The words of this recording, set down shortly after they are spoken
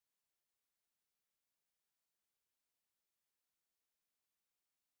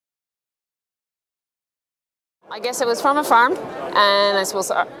I guess I was from a farm, and I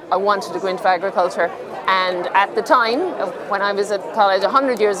suppose I wanted to go into agriculture. And at the time, when I was at college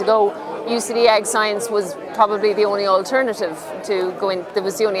 100 years ago, UCD Ag Science was probably the only alternative to go in. There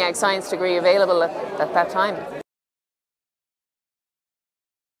was the only Ag Science degree available at that time.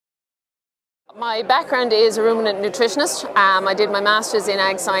 My background is a ruminant nutritionist. I did my master's in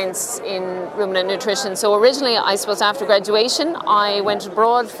Ag Science in ruminant nutrition. So originally, I suppose after graduation, I went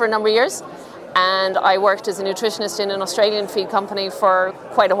abroad for a number of years, and I worked as a nutritionist in an Australian feed company for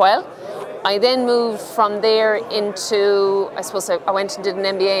quite a while. I then moved from there into, I suppose I went and did an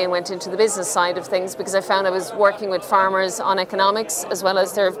MBA and went into the business side of things because I found I was working with farmers on economics as well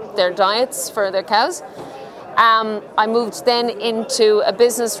as their diets for their cows. I moved then into a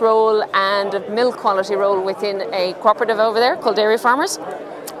business role and a milk quality role within a cooperative over there called Dairy Farmers.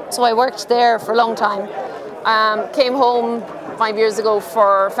 So I worked there for a long time. Came home 5 years ago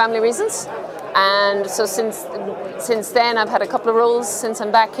for family reasons, and so since then I've had a couple of roles since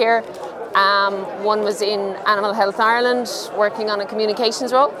I'm back here. One was in Animal Health Ireland, working on a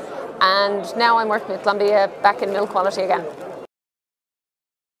communications role, and now I'm working with Glanbia back in milk quality again.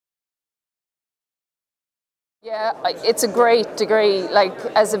 Yeah, it's a great degree. Like,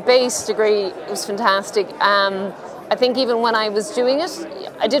 as a base degree, it was fantastic. I think even when I was doing it,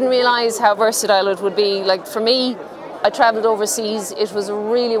 I didn't realise how versatile it would be. Like, for me, I travelled overseas. It was a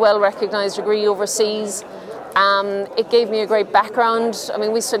really well recognised degree overseas. It gave me a great background. I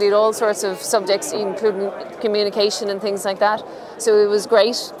mean, we studied all sorts of subjects, including communication and things like that. So it was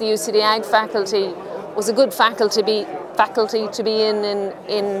great. The UCD Ag faculty was a good faculty to be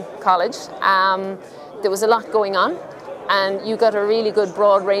in college. There was a lot going on, and you got a really good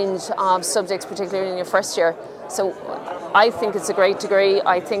broad range of subjects, particularly in your first year. So I think it's a great degree.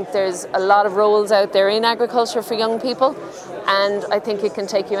 I think there's a lot of roles out there in agriculture for young people, and I think it can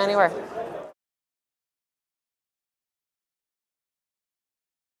take you anywhere.